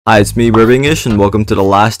Hi, it's me, Burbingish, and welcome to the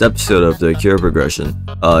last episode of the Akira progression.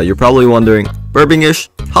 You're probably wondering, Burbingish,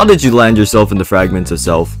 how did you land yourself in the fragments of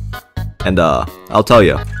self? And, I'll tell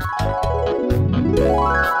you.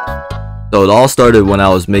 So it all started when I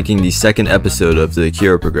was making the second episode of the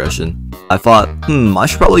Akira progression. I thought, I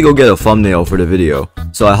should probably go get a thumbnail for the video.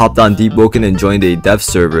 So I hopped on Deepwoken and joined a dev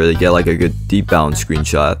server to get like a good deepbound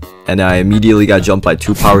screenshot. And then I immediately got jumped by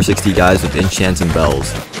two power 60 guys with enchants and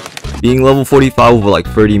bells. Being level 45 with like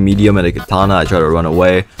 30 medium and a katana, I try to run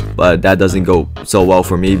away, but that doesn't go so well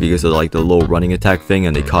for me because of like the low running attack thing,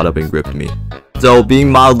 and they caught up and gripped me. So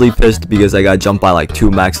being mildly pissed because I got jumped by like 2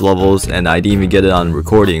 max levels and I didn't even get it on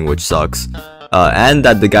recording, which sucks. And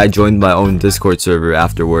that the guy joined my own Discord server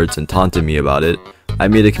afterwards and taunted me about it. I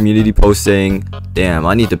made a community post saying, damn,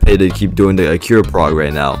 I need to pay to keep doing the Akira prog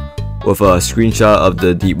right now, with a screenshot of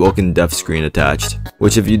the Deepwoken death screen attached,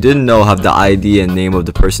 which if you didn't know have the ID and name of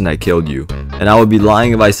the person that killed you. And I would be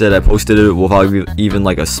lying if I said I posted it without even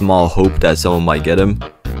like a small hope that someone might get him,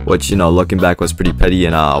 which, you know, looking back was pretty petty,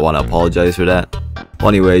 and I want to apologize for that. Well,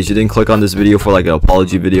 anyways, you didn't click on this video for like an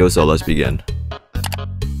apology video, so let's begin.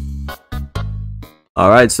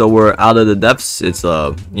 Alright, so we're out of the depths. It's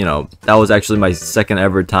you know, that was actually my second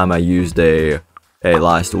ever time I used a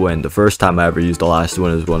last win. The first time I ever used a last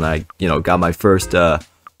win is when I, you know, got my first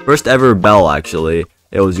ever bell. Actually,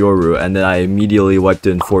 it was your route, and then I immediately wiped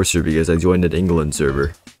the enforcer because I joined an England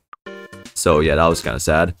server. So yeah, that was kind of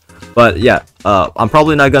sad. But yeah, I'm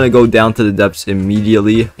probably not gonna go down to the depths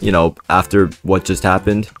immediately, you know, after what just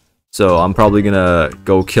happened. So I'm probably gonna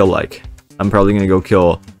go kill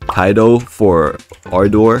Kaido for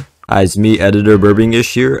Ardor. Hi, it's me, editor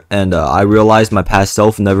Burbingish here, and I realized my past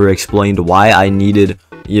self never explained why I needed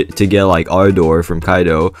to get like Ardor from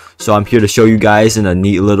Kaido. So I'm here to show you guys in a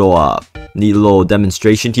neat little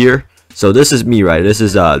demonstration here. So this is me, right? This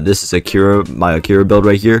is Akira, my Akira build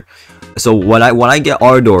right here. So when I get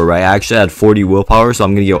Ardor, right, I actually had 40 willpower, so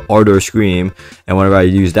I'm gonna get Ardor Scream, and whenever I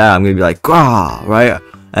use that, I'm gonna be like, Grah, right?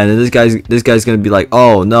 And then this guy's gonna be like,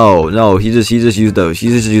 oh no, he just used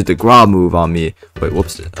the Gra move on me. Wait,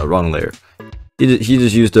 whoops, wrong layer. He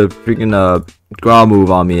just used the freaking Gra move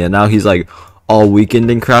on me, and now he's like all weakened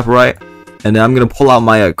and crap, right? And then I'm gonna pull out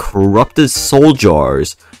my corrupted soul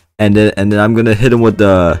jars, and then I'm gonna hit him with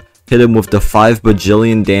the 5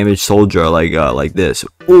 bajillion damage soul jar like this.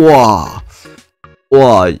 Wah,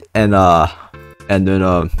 and then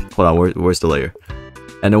hold on, where's the layer?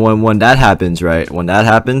 And then when that happens, right? When that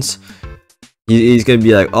happens, he's gonna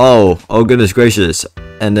be like, oh goodness gracious,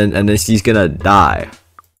 and then he's gonna die.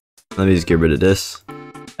 Let me just get rid of this,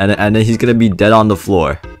 and then he's gonna be dead on the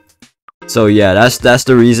floor. So yeah, that's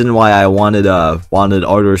the reason why I wanted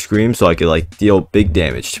Ardor Scream, so I could like deal big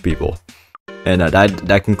damage to people. And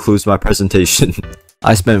that concludes my presentation.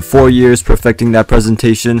 I spent 4 years perfecting that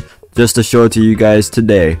presentation just to show it to you guys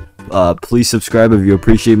today. Please subscribe if you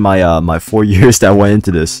appreciate my 4 years that went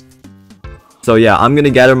into this. So yeah, I'm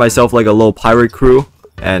gonna gather myself like a little pirate crew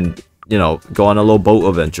and, you know, go on a little boat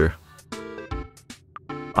adventure.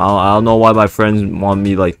 I don't know why my friends want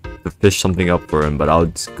me like to fish something up for him, but I'll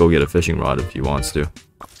just go get a fishing rod if he wants to.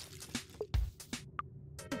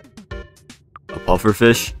 A puffer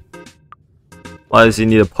fish? Why does he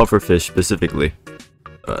need a puffer fish specifically?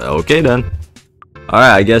 Okay then.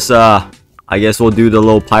 Alright, I guess we'll do the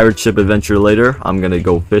little pirate ship adventure later. I'm gonna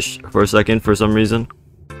go fish for a second for some reason.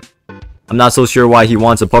 I'm not so sure why he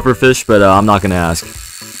wants a puffer fish, but I'm not gonna ask.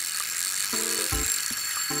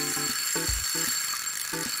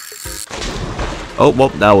 Oh, well,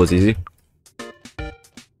 that was easy.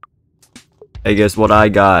 Hey, guess what I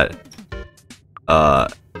got?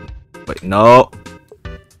 Wait, no.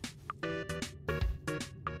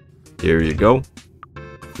 Here you go.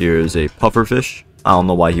 Here's a puffer fish. I don't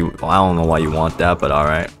know why you want that, but all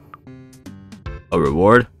right. A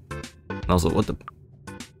reward. And also, what the?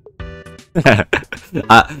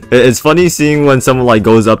 It's funny seeing when someone like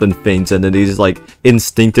goes up and faints, and then they just like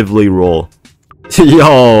instinctively roll.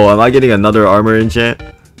 Yo, am I getting another armor enchant?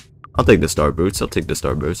 I'll take the star boots. I'll take the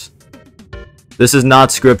star boots. This is not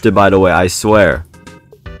scripted, by the way. I swear.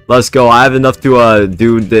 Let's go. I have enough to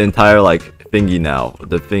do the entire like thingy now.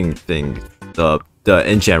 The thing. The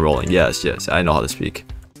enchant rolling. Yes, I know how to speak.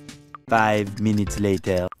 5 minutes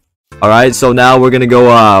later. All right, so now we're gonna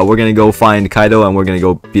go find Kaido, and we're gonna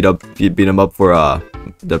go beat him up for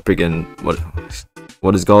the freaking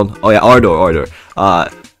what is it called? Oh yeah, Ardor.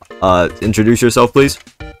 Introduce yourself, please.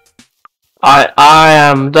 I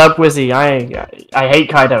am Dub Wizzy. I hate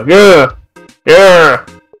Kaido. Yeah.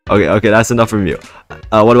 Okay, that's enough from you.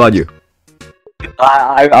 What about you?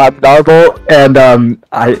 I'm Narble, and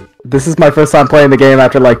This is my first time playing the game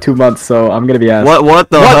after like 2 months, so I'm gonna be asked. What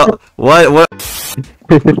the hell? What?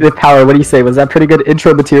 The power, what do you say? Was that pretty good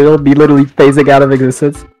intro material? Me literally phasing out of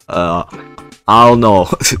existence? I don't know.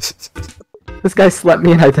 This guy slapped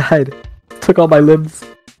me and I died. Took all my limbs.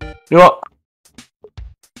 You know what?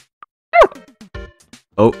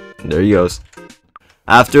 Oh, there he goes.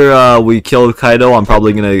 After we kill Kaido, I'm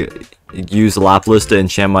probably gonna use Lapis to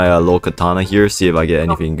enchant my little katana here, see if I get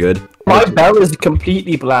anything good. My bell is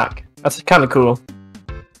completely black. That's kind of cool.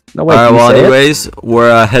 No way. Alright, well, anyways,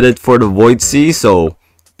 we're headed for the Void Sea, so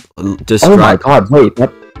just Oh my drive. god, wait.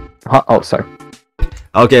 What? Huh? Oh, sorry.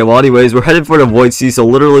 Okay, well, anyways, we're headed for the Void Sea, so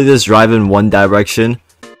literally just drive in one direction.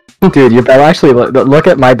 Dude, your bell actually, look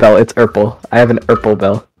at my bell. It's Urple. I have an Urple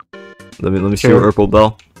bell. Let me show your Urple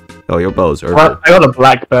bell. Oh, your bell is Urple. I got a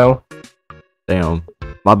black bell. Damn.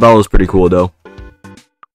 My bell is pretty cool, though.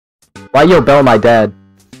 Why your bell, my dad?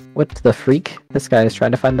 What the freak? This guy is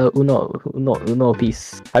trying to find the uno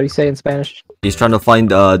piece. How do you say it in Spanish? He's trying to find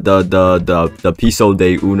the piso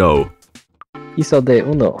de uno. Piso de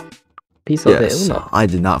uno. Piso de Yes, uno. I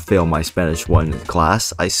did not fail my Spanish 1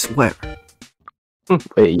 class, I swear.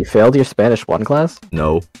 Wait, you failed your Spanish 1 class?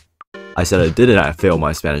 No. I said I didn't fail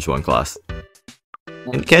my Spanish 1 class.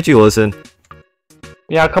 And can't you listen?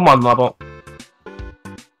 Yeah, come on, Level.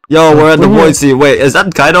 Yo, we're at the Void Sea. Wait, is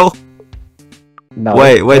that Kaido? No.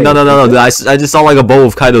 Wait, no. I just saw like a bow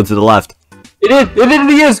of Kaido to the left. It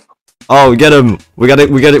literally is. Oh, get him. We're gonna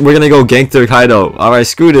go gank their Kaido. Alright,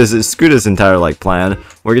 screw this entire like plan.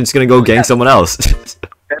 We're just gonna go gank someone else.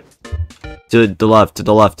 To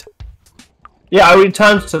the left. Yeah, I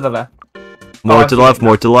returned to the left. More to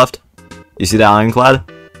the left. You see that ironclad?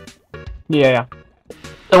 Yeah.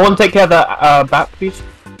 Someone take care of the bat, please.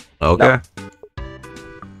 Okay.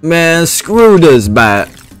 Man, screw this bat.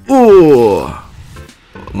 Ooh.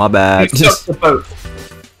 My bad. You suck the boat.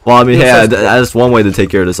 Well, I mean, yeah, that's one way to take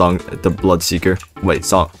care of the Bloodseeker. Wait,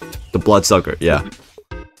 the Bloodsucker, yeah.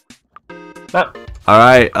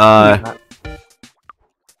 Alright,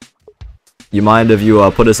 you mind if you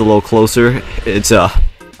put us a little closer? It's I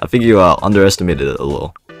think you underestimated it a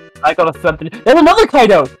little. I got a thread. There's another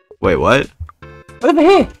Kaido! Wait, what? Over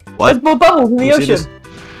here! What? There's more bubbles in the You see ocean! this?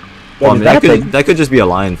 Well, I mean, that could just be a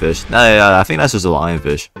lionfish. Yeah, I think that's just a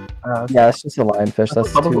lionfish. Yeah, it's just a lionfish.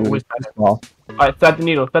 That's too small. Alright, thread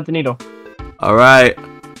the needle. Alright.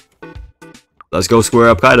 Let's go square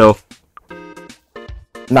up Kaido.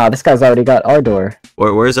 Nah, this guy's already got Ardor.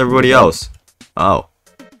 Where's everybody else? Oh.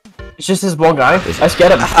 It's just this one guy. Let's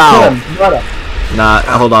get him. Ow. Kill him. Got him. Nah,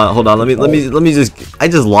 hold on. Let me just. I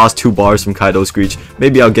just lost 2 bars from Kaido Screech.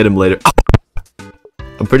 Maybe I'll get him later.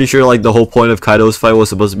 I'm pretty sure like the whole point of Kaido's fight was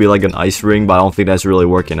supposed to be like an ice ring, but I don't think that's really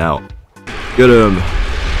working out. Get him.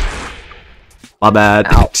 My bad.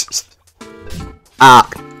 Ah.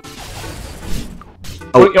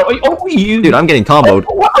 Oh, you. Dude, I'm getting comboed.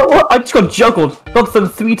 I just got juggled. Got them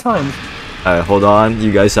 3 times. Alright, hold on.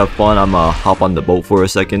 You guys have fun. I'm hop on the boat for a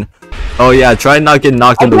second. Oh yeah, try not getting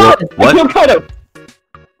knocked in the water. What?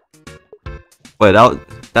 Wait,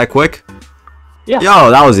 that quick? Yeah.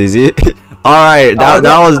 Yo, that was easy. Alright,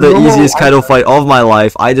 that was the easiest Kaido fight of my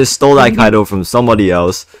life. I just stole that Kaido from somebody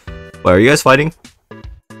else. Wait, are you guys fighting?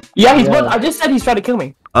 Yeah, he's one. I just said he's trying to kill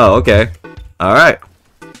me. Oh, okay. Alright.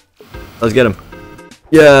 Let's get him.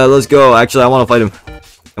 Yeah, let's go. Actually, I want to fight him.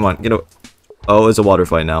 Come on, get over. Oh, it's a water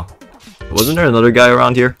fight now. Wasn't there another guy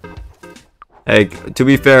around here? Hey, to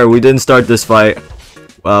be fair, we didn't start this fight.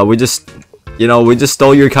 We just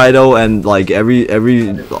stole your Kaido and like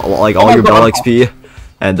like all your Bell XP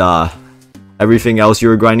and everything else you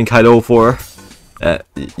were grinding Kaido for.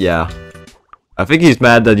 Yeah. I think he's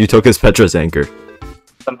mad that you took his Petra's anchor.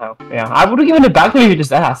 Somehow, yeah. I would have given it back to you if you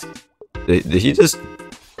just asked. Did he just?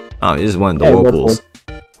 Oh, he just went in the whirlpools.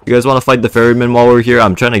 You guys want to fight the ferryman while we're here?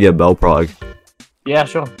 I'm trying to get Bell Prog. Yeah,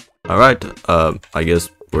 sure. Alright, I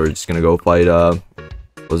guess we're just gonna go fight,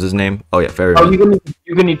 what's his name? Oh yeah, ferryman. Oh,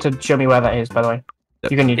 you're gonna need to show me where that is, by the way.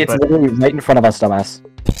 Yep. You're gonna need It's to literally right in front of us, dumbass.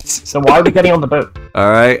 So why are we getting on the boat?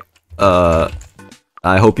 Alright, I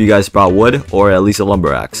hope you guys brought wood, or at least a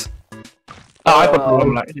lumber axe. Oh, I got the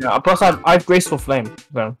lumber. Yeah, plus I have graceful flame,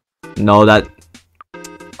 so. No, that...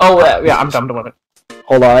 Oh, yeah, I'm done with it.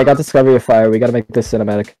 Hold on, I got Discovery of Fire. We gotta make this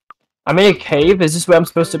cinematic. I'm in a cave. Is this where I'm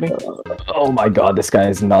supposed to be? Oh my god, this guy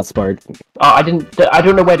is not smart. Oh, I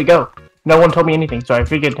don't know where to go. No one told me anything, so I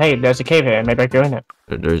figured, hey, there's a cave here, maybe I go in it.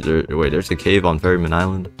 Wait, there's a cave on Ferryman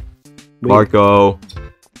Island. Marco.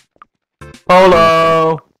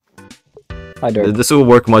 Polo. Hi, Dirk. This will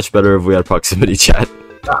work much better if we had proximity chat.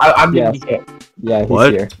 I'm gonna be here. Yeah, he's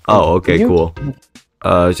What? here. Oh, okay, cool.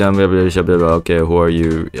 Okay, who are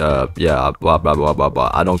you? Yeah, blah blah blah blah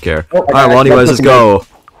blah. I don't care. Oh, Alright, well anyways, let's go.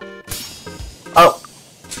 Oh,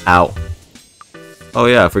 Ow. Oh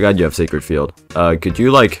yeah, I forgot you have Sacred Field. Could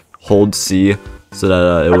you like hold C so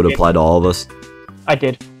that it would Okay. apply to all of us? I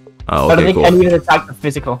did. Oh, But I okay, think cool. any of the attacks are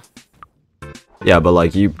physical. Yeah, but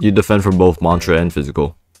like you defend from both mantra and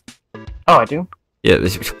physical. Oh, I do. Yeah,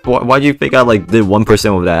 why do you think I like did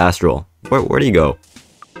 1% with that astral? Where do you go?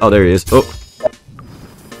 Oh, there he is. Oh.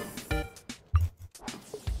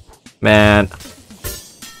 Man.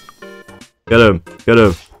 Get him. Get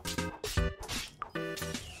him.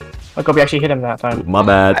 I hope we actually hit him that time. My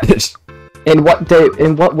bad. In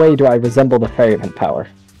what way do I resemble the fairy event power?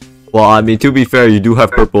 Well, I mean, to be fair, you do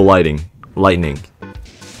have purple lightning.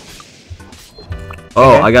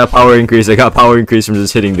 Oh, Okay. I got power increase. I got power increase from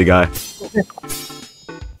just hitting the guy.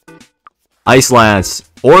 Ice Lance.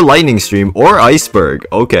 Or Lightning Stream. Or Iceberg.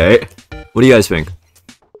 Okay. What do you guys think?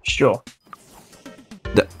 Sure.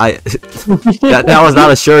 That was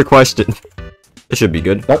not a sure question. It should be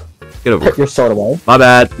good. Yep. Get over. Put your sword away. My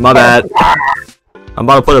bad. My bad. I'm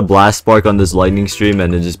about to put a blast spark on this lightning stream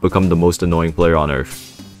and then just become the most annoying player on earth.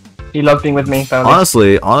 You love being with me,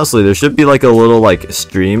 family. Honestly, there should be like a little like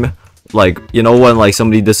stream, like you know when like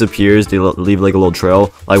somebody disappears, they leave like a little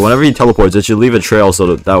trail. Like whenever he teleports, it should leave a trail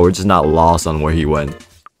so that we're just not lost on where he went.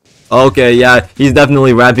 Okay, yeah, he's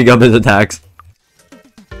definitely ramping up his attacks.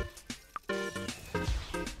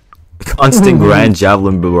 Constant grand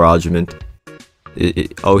javelin barragement.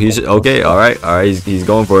 Oh, he's okay. All right. He's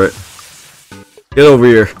going for it. Get over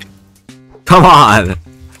here. Come on.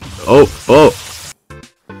 Oh.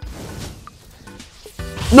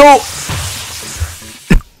 No.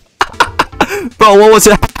 Bro, what was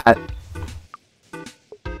that?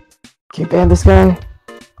 Can you ban this guy?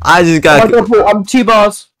 I just got. I'm 2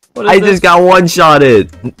 bars. What is I this? just got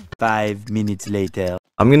one-shotted. 5 minutes later.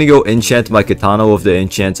 I'm gonna go enchant my katana with the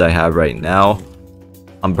enchants I have right now.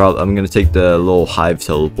 I'm gonna take the little hive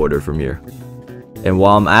teleporter from here. And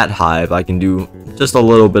while I'm at hive, I can do just a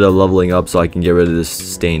little bit of leveling up so I can get rid of this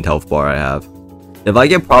stained health bar I have. If I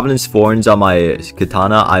get Providence Thorns on my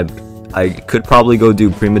katana, I could probably go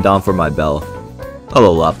do Prima Down for my bell.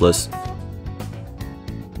 Hello, Lapis.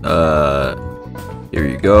 Here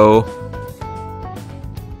you go.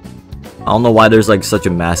 I don't know why there's like such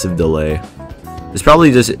a massive delay. It's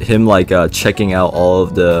probably just him like checking out all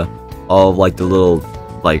of the little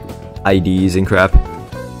like IDs and crap.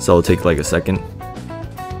 So it'll take like a second.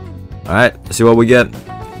 Alright, let's see what we get.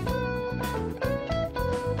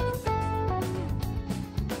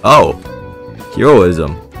 Oh,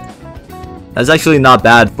 heroism. That's actually not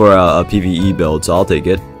bad for a PvE build, so I'll take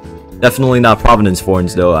it. Definitely not Providence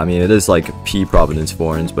Thorns though. I mean, it is like P Providence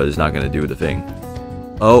Thorns, but it's not gonna do the thing.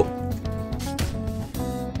 Oh.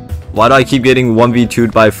 Why do I keep getting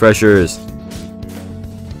 1v2'd by freshers?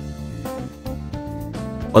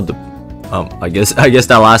 What the? I guess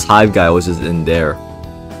that last hive guy was just in there.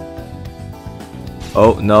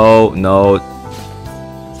 Oh no.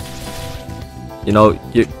 You know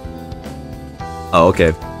you. Oh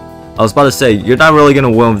okay. I was about to say you're not really gonna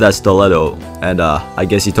win with that stiletto, and I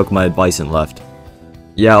guess he took my advice and left.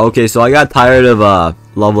 Yeah. Okay. So I got tired of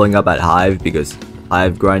leveling up at hive because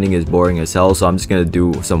hive grinding is boring as hell, so I'm just gonna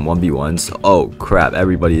do some 1v1s. Oh crap,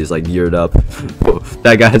 everybody is like geared up.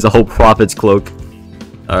 That guy has a whole prophet's cloak.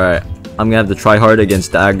 Alright, I'm gonna have to try hard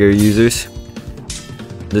against dagger users.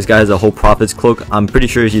 This guy has a whole prophet's cloak. I'm pretty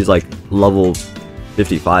sure he's like level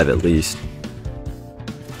 55 at least.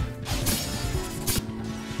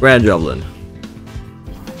 Grand Javelin.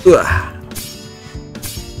 Ugh.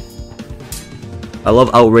 I love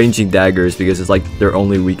outranging daggers because it's like their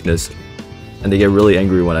only weakness. And they get really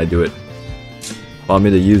angry when I do it. Well, I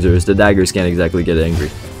mean the users, the daggers can't exactly get angry.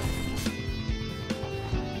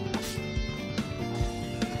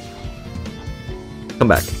 Come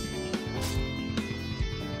back.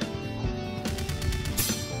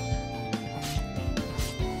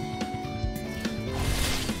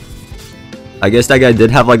 I guess that guy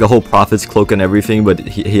did have like a whole prophet's cloak and everything, but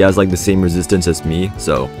he has like the same resistance as me,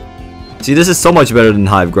 so. See, this is so much better than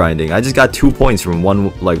hive grinding. I just got 2 points from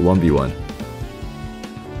 1v1.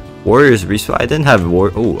 Warriors respawn. I didn't have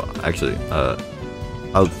actually,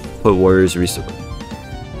 I'll put Warriors respawn.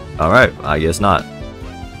 Alright, I guess not.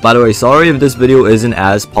 By the way, sorry if this video isn't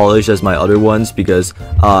as polished as my other ones because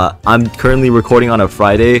I'm currently recording on a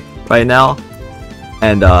Friday right now,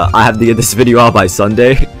 and I have to get this video out by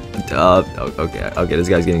Sunday. Okay, this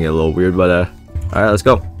guy's getting a little weird, but alright, let's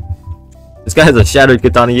go. This guy has a shattered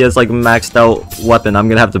katana. He has like maxed out weapon. I'm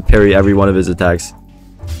gonna have to parry every one of his attacks.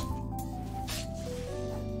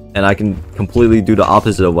 and I can completely do the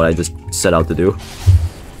opposite of what I just set out to do.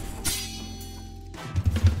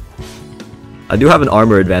 I do have an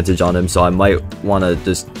armor advantage on him, so I might want to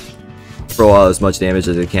just throw out as much damage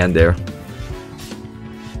as I can there.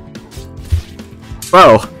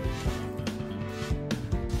 Bro!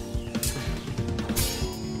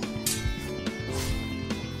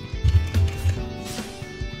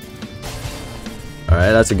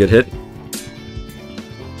 Alright, that's a good hit.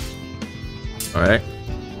 Alright.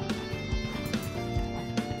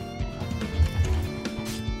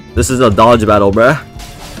 This is a dodge battle, bruh.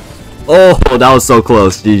 Oh, that was so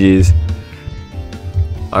close. GG's.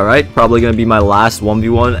 Alright, probably gonna be my last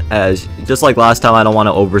 1v1, as just like last time, I don't want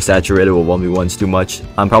to oversaturate it with 1v1s too much.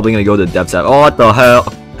 I'm probably gonna go to depths at— oh, what the hell?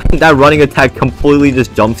 That running attack completely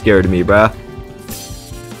just jump scared me, bruh.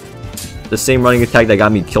 The same running attack that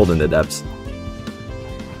got me killed in the depths.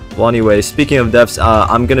 Well, anyway, speaking of depths,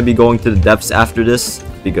 I'm gonna be going to the depths after this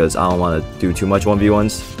because I don't want to do too much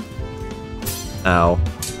 1v1s. Ow.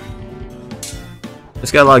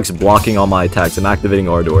 This guy likes blocking all my attacks. I'm activating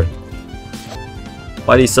Ardor.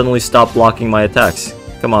 Why'd he suddenly stop blocking my attacks?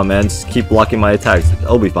 Come on, man. Just keep blocking my attacks.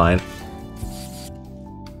 I'll be fine.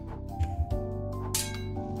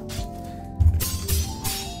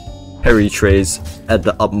 Parry trays at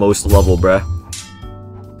the utmost level, bruh.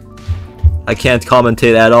 I can't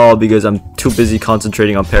commentate at all because I'm too busy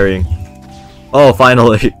concentrating on parrying. Oh,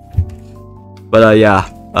 finally. But yeah,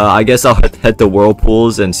 I guess I'll head to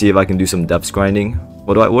whirlpools and see if I can do some depths grinding.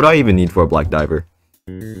 What do I even need for a black diver?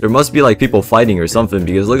 There must be like people fighting or something,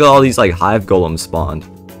 because look at all these like hive golems spawned.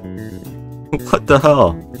 What the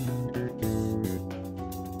hell?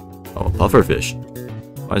 Oh, pufferfish.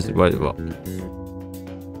 Why is it?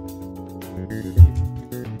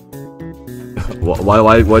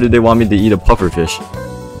 Why did they want me to eat a pufferfish?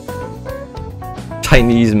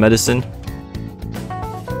 Chinese medicine?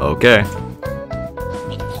 Okay.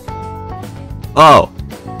 Oh!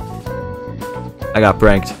 I got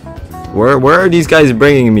pranked. Where are these guys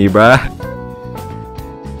bringing me, bruh?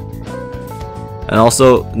 And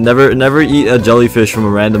also, never eat a jellyfish from a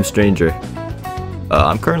random stranger.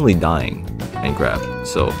 I'm currently dying, Minecraft,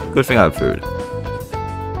 so good thing I have food.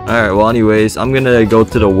 Alright, well anyways, I'm gonna go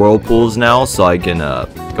to the whirlpools now so I can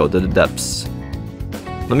go to the depths.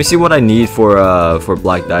 Let me see what I need for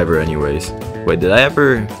black diver anyways. Wait, did I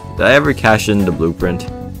ever cash in the blueprint?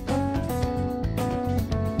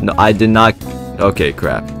 No, I did not. Okay,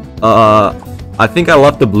 crap. I think I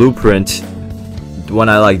left the blueprint when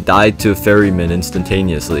I like died to ferryman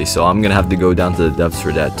instantaneously, so I'm gonna have to go down to the depths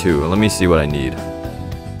for that too. Let me see what I need.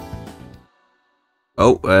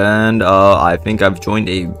 Oh, and I think I've joined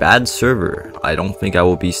a bad server. I don't think I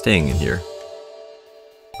will be staying in here.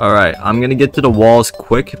 Alright, I'm gonna get to the walls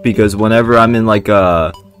quick because whenever I'm in like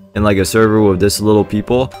a server with this little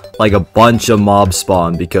people, like a bunch of mobs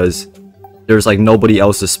spawn because there's like nobody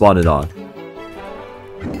else to spawn it on.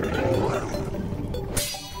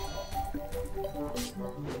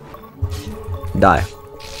 Die.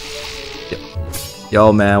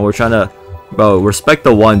 Yo man, we're trying to— bro, respect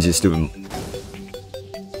the ones, you stupid—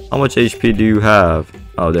 how much HP do you have?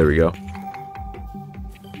 Oh, there we go.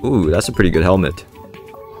 Ooh, that's a pretty good helmet.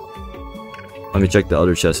 Let me check the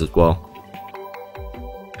other chest as well.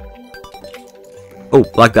 Oh,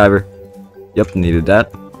 black diver. Yep, needed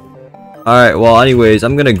that. Alright, well anyways,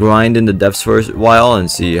 I'm gonna grind in the depths for a while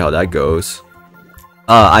and see how that goes.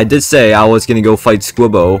 I did say I was gonna go fight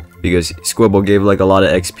Squibbo because Squibbo gave like a lot of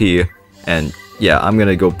XP, and yeah, I'm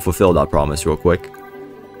gonna go fulfill that promise real quick.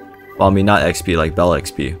 Well, I mean not XP, like Bell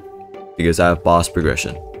XP, because I have boss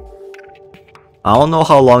progression. I don't know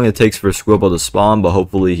how long it takes for Squibbo to spawn, but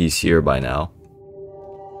hopefully he's here by now.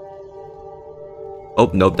 Oh,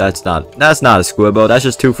 nope, that's not a Squibbo, that's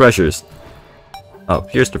just two freshers. Oh,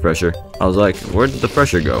 here's the fresher. I was like, where did the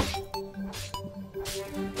fresher go?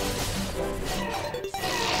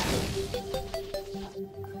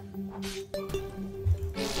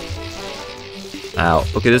 Ow.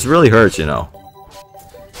 Okay, this really hurts, you know.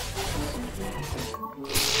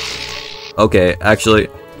 Okay, actually,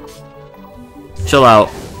 chill out.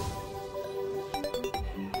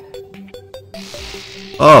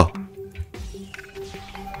 Oh,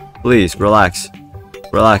 please relax,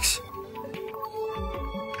 relax.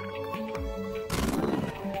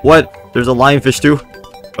 What? There's a lionfish too?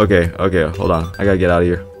 Okay, hold on. I gotta get out of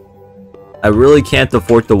here. I really can't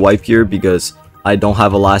afford to wipe here because I don't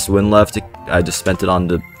have a last win left. I just spent it on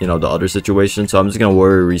the, you know, the other situation, so I'm just gonna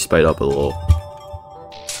worry respite up a little.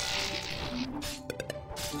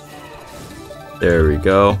 There we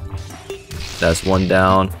go. That's one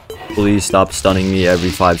down. Please stop stunning me every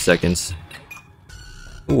 5 seconds.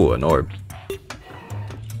 Ooh, an orb.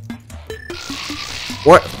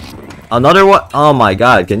 What? Another one? Oh my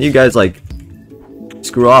god, can you guys like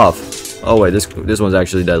screw off? Oh wait, this one's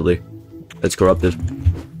actually deadly. It's corrupted.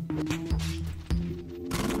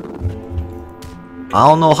 I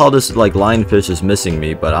don't know how this like lionfish is missing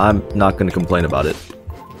me, but I'm not gonna complain about it.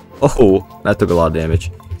 Oh, that took a lot of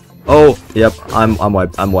damage. Oh, yep, I'm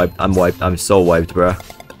wiped. I'm wiped. I'm so wiped, bruh.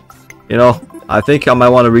 You know, I think I might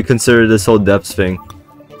want to reconsider this whole depths thing.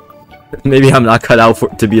 Maybe I'm not cut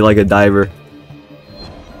out to be like a diver.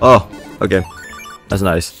 Oh, okay. That's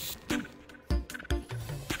nice.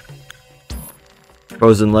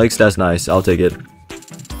 Frozen legs, that's nice. I'll take it.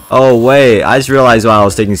 Oh, wait. I just realized why I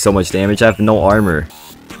was taking so much damage. I have no armor.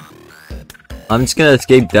 I'm just gonna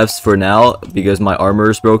escape depths for now because my armor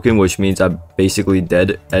is broken, which means I'm basically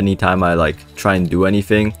dead anytime I like try and do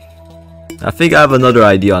anything. I think I have another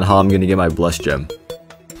idea on how I'm gonna get my blush gem.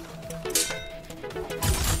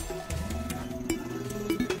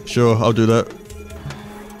 Sure, I'll do that.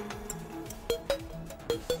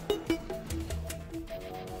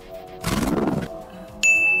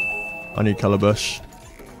 I need calabash.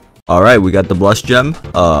 Alright, we got the blush gem.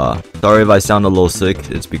 Sorry if I sound a little sick.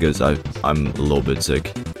 It's because I'm a little bit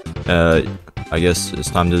sick. I guess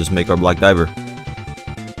it's time to just make our black diver.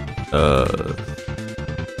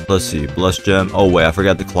 Let's see, blush gem. Oh wait, I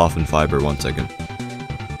forgot the cloth and fiber. 1 second.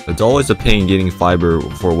 It's always a pain getting fiber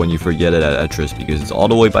for when you forget it at Etris because it's all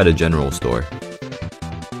the way by the general store.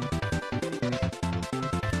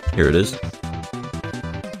 Here it is.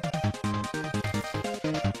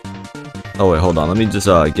 Oh wait, hold on. Let me just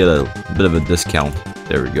get a bit of a discount.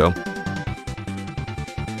 There we go.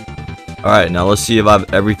 Alright, now let's see if I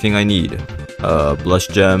have everything I need. Blush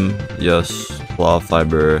gem, yes. Cloth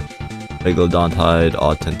fiber, megalodontide,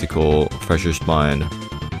 odd tentacle, fresher spine,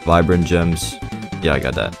 vibrant gems. Yeah, I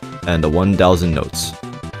got that. And the 1,000 notes.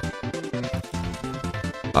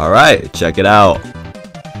 Alright, check it out.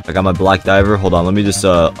 I got my black diver. Hold on, let me just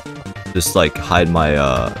like hide my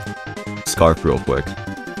scarf real quick.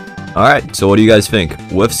 Alright, so what do you guys think?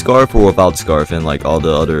 With scarf or without scarf and like all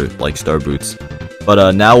the other like star boots?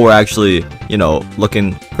 But now we're actually, you know,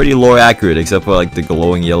 looking pretty lore accurate except for like the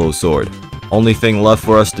glowing yellow sword. Only thing left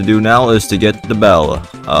for us to do now is to get the bell.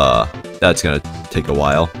 That's gonna take a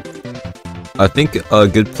while. I think a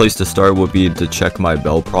good place to start would be to check my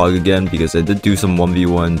bell prog again because I did do some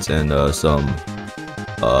 1v1s and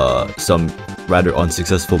some rather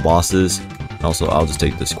unsuccessful bosses. Also, I'll just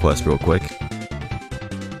take this quest real quick.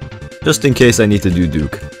 Just in case I need to do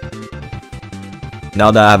Duke. Now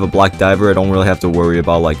that I have a black diver, I don't really have to worry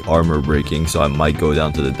about like armor breaking, so I might go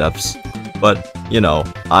down to the depths. But you know,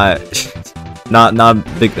 not a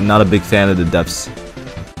big fan of the depths.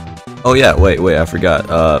 Oh yeah, wait, I forgot.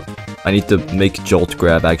 I need to make jolt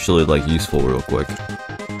grab actually like useful real quick.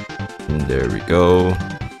 And there we go.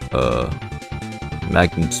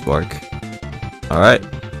 Magnet spark. All right,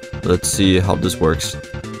 let's see how this works.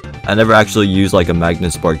 I never actually used like a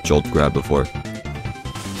magnet spark jolt grab before.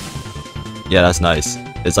 Yeah, that's nice.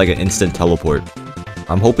 It's like an instant teleport.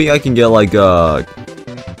 I'm hoping I can get like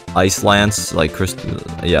ice lance, like crystal.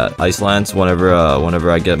 Yeah, ice lance whenever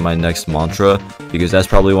I get my next mantra, because that's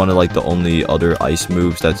probably one of like the only other ice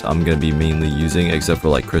moves that I'm gonna be mainly using, except for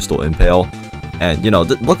like crystal impale. And you know,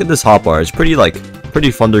 look at this hotbar. It's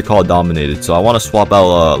pretty thunder call dominated. So I want to swap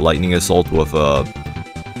out lightning assault with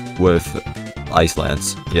ice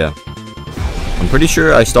lance. Yeah, I'm pretty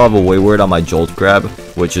sure I still have a wayward on my jolt grab,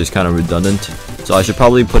 which is kind of redundant, so I should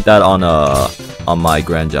probably put that on my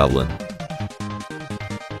grand javelin.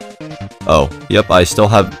 Oh yep, I still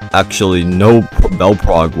have actually no bell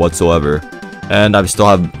prog whatsoever, and I'm still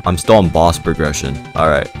on boss progression. All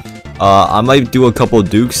right, I might do a couple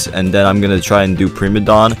dukes and then I'm gonna try and do prima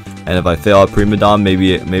don, and if I fail at prima don,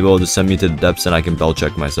 maybe it'll just send me to the depths and I can bell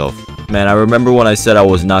check myself. Man, I remember when I said I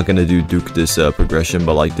was not gonna do Duke this progression,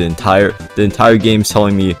 but like the entire game's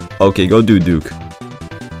telling me, okay, go do Duke.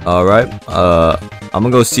 All right, I'm gonna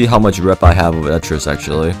go see how much rep I have of Etris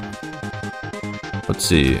actually. Let's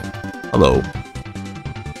see. Hello.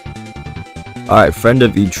 All right, friend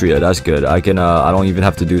of Etria. That's good. I can. I don't even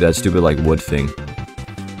have to do that stupid like wood thing.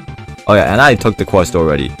 Oh yeah, and I took the quest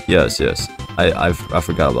already. Yes. I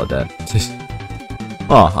forgot about that.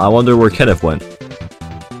 Huh. I wonder where Kenneth went.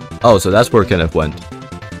 Oh, so that's where Kenneth went.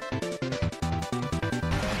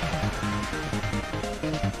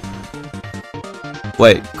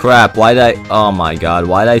 Wait, crap, why did I... Oh my god,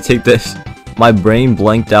 why did I take this? My brain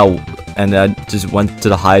blanked out and I just went to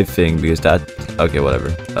the hive thing because that... Okay,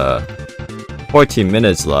 whatever. 14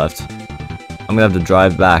 minutes left. I'm gonna have to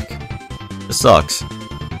drive back. This sucks.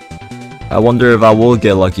 I wonder if I will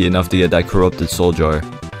get lucky enough to get that corrupted soul jar.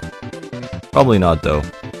 Probably not, though.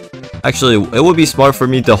 Actually, it would be smart for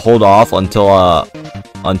me to hold off until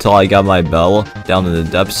I got my bell down in the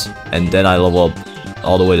depths, and then I level up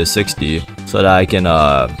all the way to 60, so that I can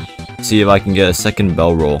see if I can get a second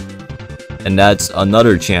bell roll. And that's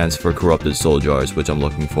another chance for corrupted soul jars, which I'm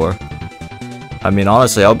looking for. I mean,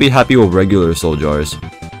 honestly, I'll be happy with regular soul jars.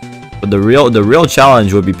 But the real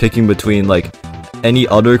challenge would be picking between like any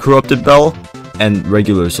other corrupted bell and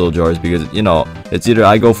regular soul jars, because you know, it's either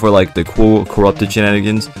I go for like the cool corrupted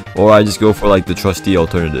shenanigans, or I just go for like the trusty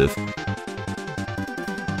alternative.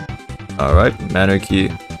 Alright, manor key.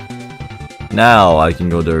 Now I can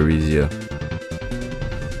go to Arisia.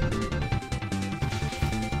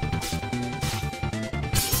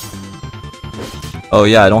 Oh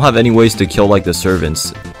yeah, I don't have any ways to kill like the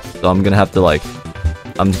servants, so I'm gonna have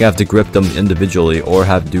to grip them individually or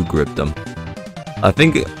have Duke grip them. I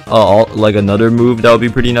think like another move that would be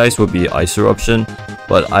pretty nice would be Ice Eruption,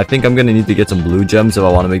 but I think I'm gonna need to get some blue gems if I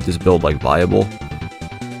want to make this build like viable.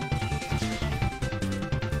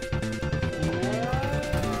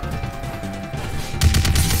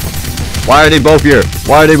 Why are they both here?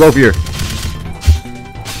 Why are they both here?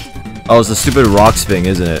 Oh, it's the stupid rocks thing,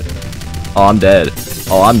 isn't it? Oh, I'm dead.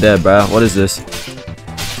 Oh, I'm dead, bruh. What is this?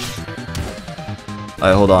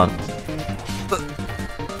 Alright, hold on.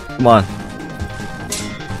 Come on.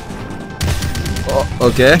 Oh,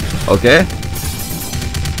 okay. Okay.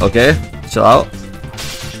 Okay. Chill out.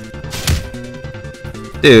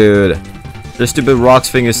 Dude. The stupid rocks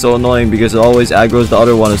thing is so annoying because it always aggroes the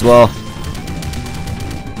other one as well.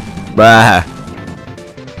 Bruh.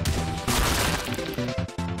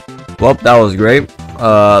 Well, that was great.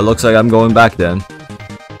 Looks like I'm going back then.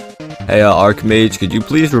 Hey, Archmage, could you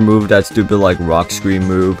please remove that stupid, like, rock scream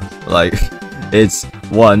move? Like, it's,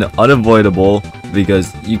 1, unavoidable,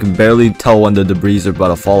 because you can barely tell when the debris are about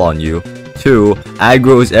to fall on you. 2,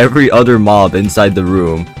 aggroes every other mob inside the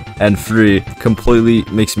room. And 3, completely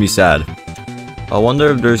makes me sad. I wonder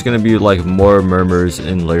if there's gonna be, like, more murmurs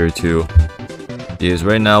in layer 2. Because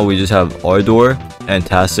right now we just have Ardor and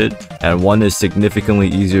Tacit, and one is significantly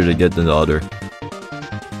easier to get than the other.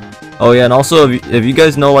 Oh yeah, and also if you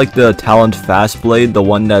guys know like the talent Fast Blade, the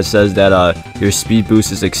one that says that your speed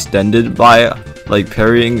boost is extended by like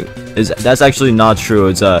parrying, that's actually not true.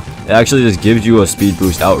 It actually just gives you a speed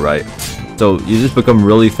boost outright. So you just become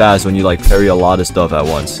really fast when you like parry a lot of stuff at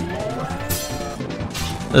once.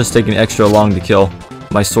 It's taking extra long to kill.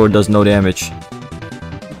 My sword does no damage.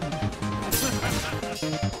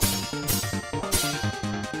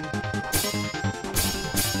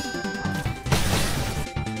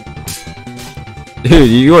 Dude,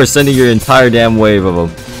 you are sending your entire damn wave of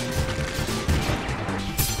them.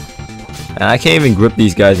 And I can't even grip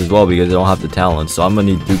these guys as well because they don't have the talent, so I'm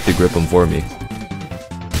gonna need Duke to grip them for me.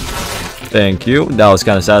 Thank you. That was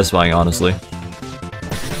kind of satisfying, honestly.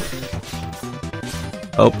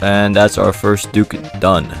 Oh, and that's our first Duke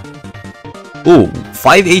done. Ooh,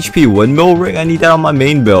 5 HP windmill ring? I need that on my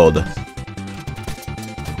main build.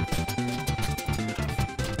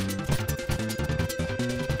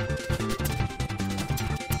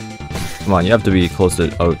 Come on, you have to be close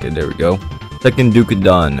to... Okay, there we go. Second Duke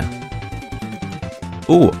done.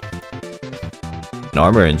 Ooh. An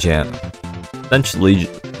armor enchant. Essentially,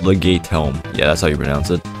 Legate Helm. Yeah, that's how you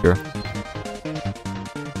pronounce it. Here.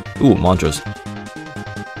 Ooh, mantras.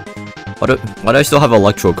 Why do I still have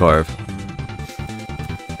Electro Carve?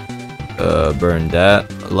 Burn that.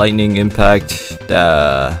 Lightning Impact.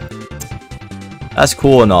 That's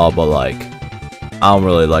cool and all, but like... I don't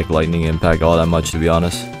really like Lightning Impact all that much, to be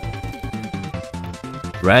honest.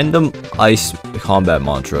 Random ice combat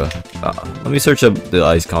mantra. Let me search up the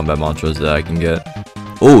ice combat mantras that I can get.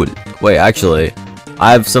 Oh, wait, actually,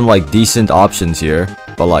 I have some like decent options here,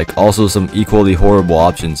 but like also some equally horrible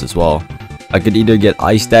options as well. I could either get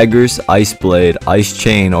Ice Daggers, Ice Blade, Ice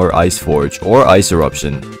Chain, or Ice Forge, or Ice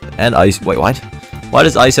Eruption. And Ice... Wait, what? Why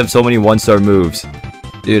does Ice have so many 1-star moves?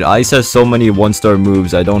 Dude, Ice has so many 1-star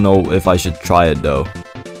moves, I don't know if I should try it though.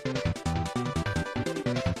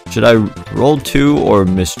 Should I roll 2 or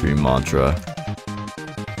Mystery Mantra?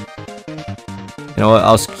 You know what?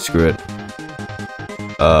 I'll screw it.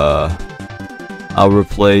 I'll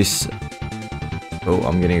replace... Oh,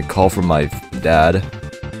 I'm getting a call from my dad.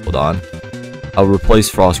 Hold on. I'll replace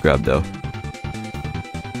Frost Grab though.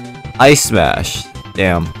 Ice Smash.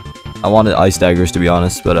 Damn. I wanted Ice Daggers to be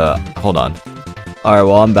honest, but hold on. Alright,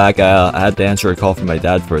 well I'm back. I had to answer a call from my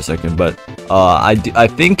dad for a second, but I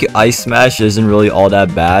think Ice Smash isn't really all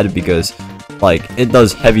that bad because like it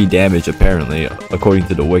does heavy damage apparently according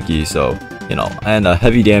to the wiki, so you know, and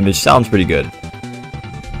heavy damage sounds pretty good.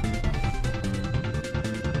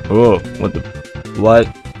 Oh, what?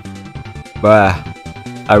 Bruh.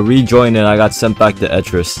 I rejoined and I got sent back to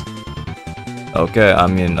Etris. Okay, I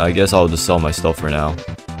mean, I guess I'll just sell my stuff for now.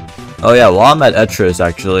 Oh yeah, while I'm at Etris,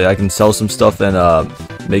 actually, I can sell some stuff and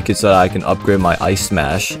make it so that I can upgrade my Ice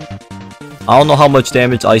Smash. I don't know how much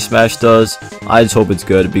damage Ice Smash does. I just hope it's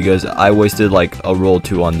good because I wasted like a roll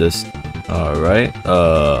 2 on this. Alright,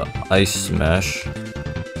 Ice Smash.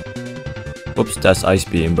 Whoops, that's Ice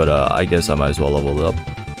Beam, but I guess I might as well level it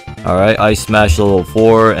up. Alright, Ice Smash level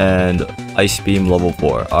 4 and Ice Beam level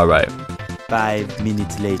 4. Alright. 5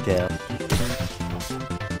 minutes later.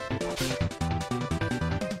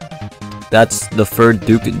 That's the third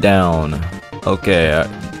Duke down. Okay.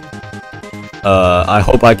 I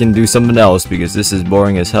hope I can do something else because this is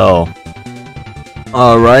boring as hell.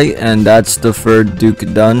 Alright, and that's the third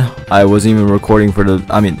Duke done. I wasn't even recording for the...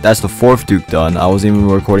 I mean, that's the fourth Duke done. I wasn't even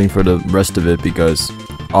recording for the rest of it because,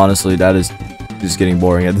 honestly, that is just getting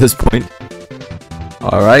boring at this point.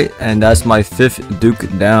 Alright, and that's my fifth Duke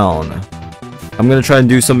down. I'm gonna try and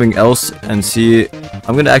do something else and see...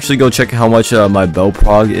 I'm gonna actually go check how much my bell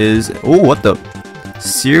prog is. Oh, what the?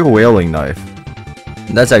 Sear Whaling Knife.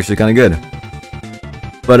 That's actually kind of good.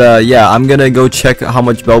 But yeah, I'm gonna go check how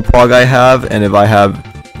much bell prog I have, and if I have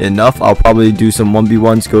enough, I'll probably do some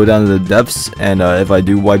 1v1s, go down to the depths, and if I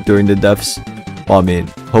do wipe during the depths, well, I mean,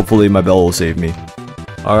 hopefully my bell will save me.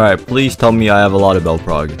 Alright, please tell me I have a lot of bell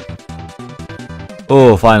prog.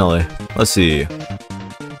 Oh, finally. Let's see.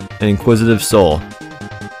 An Inquisitive Soul.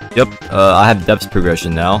 Yep, I have depth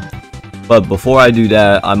progression now. But before I do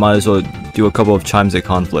that, I might as well do a couple of Chimes of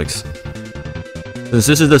Conflicts. Since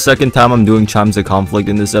this is the second time I'm doing Chimes of Conflict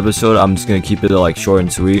in this episode, I'm just gonna keep it like short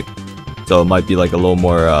and sweet. So it might be like a little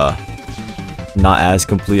more, not as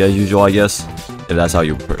complete as usual, I guess. If that's how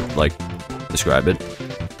you, like, describe it.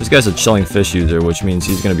 This guy's a chilling fish user, which means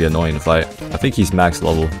he's gonna be annoying to fight. I think he's max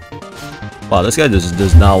level. Wow, this guy just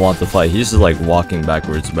does not want to fight. He's just like walking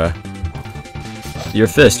backwards, bruh. Your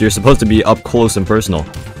fist, you're supposed to be up close and personal.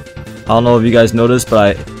 I don't know if you guys noticed,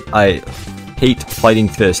 but I hate fighting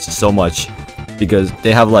fists so much because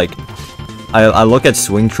they have like I look at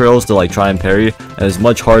swing trails to like try and parry, and it's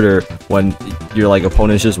much harder when your like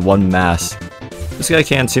opponent's just one mass. This guy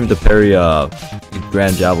can't seem to parry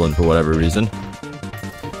Grand Javelin for whatever reason.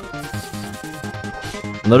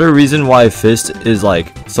 Another reason why fist is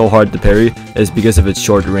like so hard to parry is because of its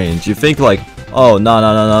short range. You think like, oh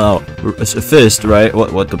no, it's a fist, right?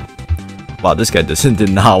 What the? Wow, this guy did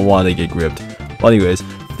not want to get gripped. Well, anyways,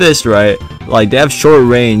 fist, right? Like they have short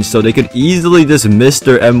range, so they could easily just miss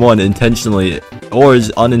their M1 intentionally or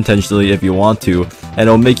unintentionally if you want to, and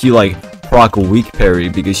it'll make you like proc weak parry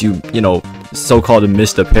because you know, so-called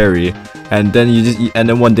missed a parry, and then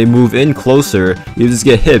then when they move in closer, you just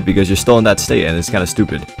get hit because you're still in that state, and it's kind of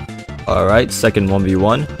stupid. All right, second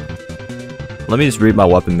 1v1. Let me just read my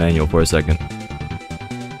weapon manual for a second.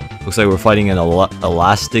 Looks like we're fighting an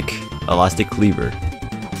elastic cleaver.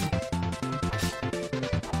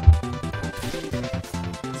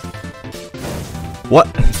 What?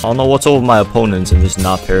 I don't know what's over my opponents and just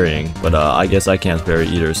not parrying, but I guess I can't parry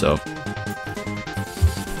either, so.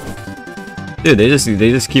 Dude, they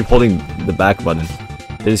just keep holding the back button.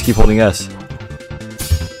 They just keep holding S.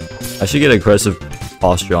 I should get aggressive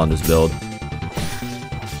posture on this build.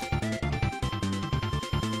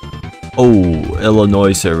 Oh,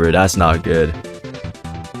 Illinois server, that's not good.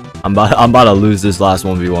 I'm about to lose this last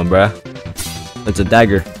 1v1, bruh. It's a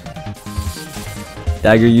dagger.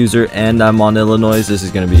 Dagger user, and I'm on Illinois. This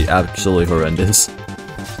is gonna be absolutely horrendous.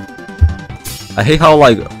 I hate how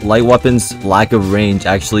like light weapons lack of range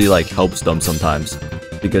actually like helps them sometimes,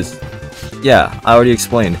 because yeah, I already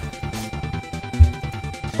explained.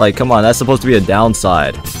 Like, come on, that's supposed to be a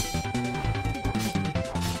downside.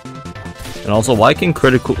 And also, why can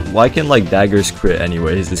like daggers crit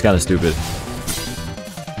anyways? It's kind of stupid.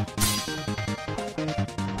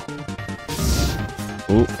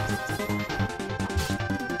 Ooh.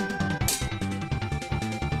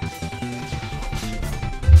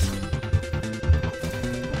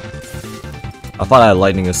 I thought I had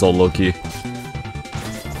lightning assault low-key.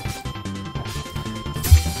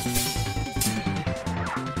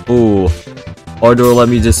 Ooh. Ardor let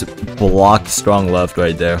me just block strong left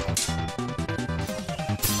right there.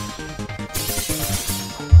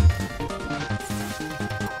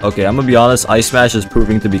 Okay, I'm gonna be honest, Ice Smash is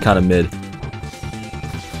proving to be kind of mid.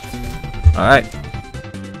 Alright.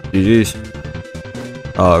 GG's.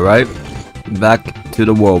 Alright. Back to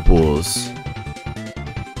the whirlpools.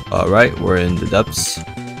 Alright, we're in the depths.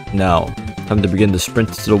 Now, time to begin the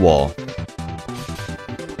sprint to the wall.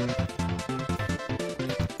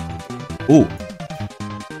 Ooh.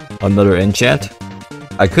 Another enchant.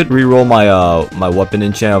 I could reroll my my weapon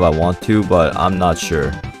enchant if I want to, but I'm not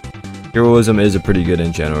sure. Heroism is a pretty good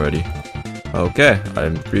enchant already. Okay,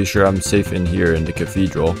 I'm pretty sure I'm safe in here in the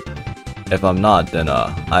cathedral. If I'm not, then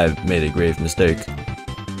I've made a grave mistake.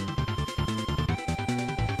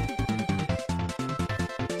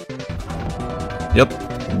 Yep,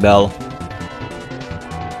 bell.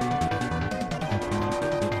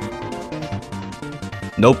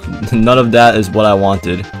 Nope, none of that is what I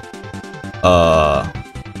wanted.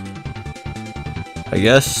 I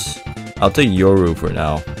guess I'll take Yoru for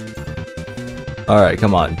now. Alright,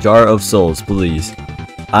 come on. Jar of Souls, please.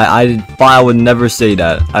 I thought I would never say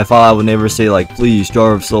that. I thought I would never say, like, please,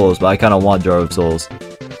 Jar of Souls, but I kind of want Jar of Souls.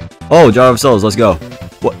 Oh, Jar of Souls, let's go.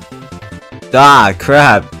 What? Ah,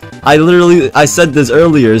 crap. I said this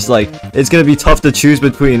earlier. It's like, it's gonna be tough to choose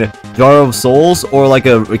between Jar of Souls or, like,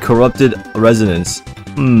 a corrupted resonance.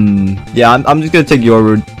 Yeah, I'm just gonna take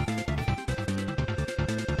Yoru.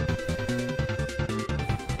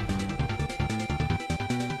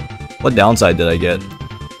 What downside did I get?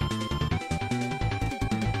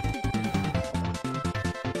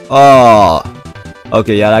 Oh,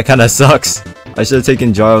 okay, yeah, that kind of sucks. I should have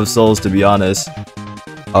taken Jar of Souls, to be honest.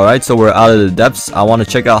 Alright, so we're out of the depths. I want to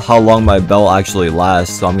check out how long my bell actually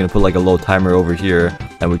lasts, so I'm gonna put like a little timer over here,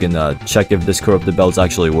 and we can check if this corrupted bell is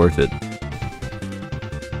actually worth it.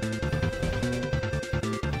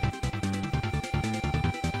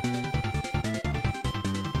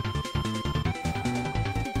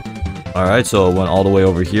 Alright, so it went all the way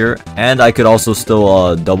over here, and I could also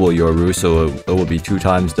still double Yoru, so it will be 2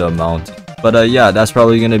 times the amount. But yeah, that's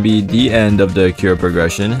probably going to be the end of the Akira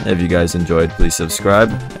progression. If you guys enjoyed, please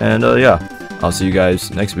subscribe, and yeah, I'll see you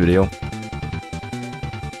guys next video.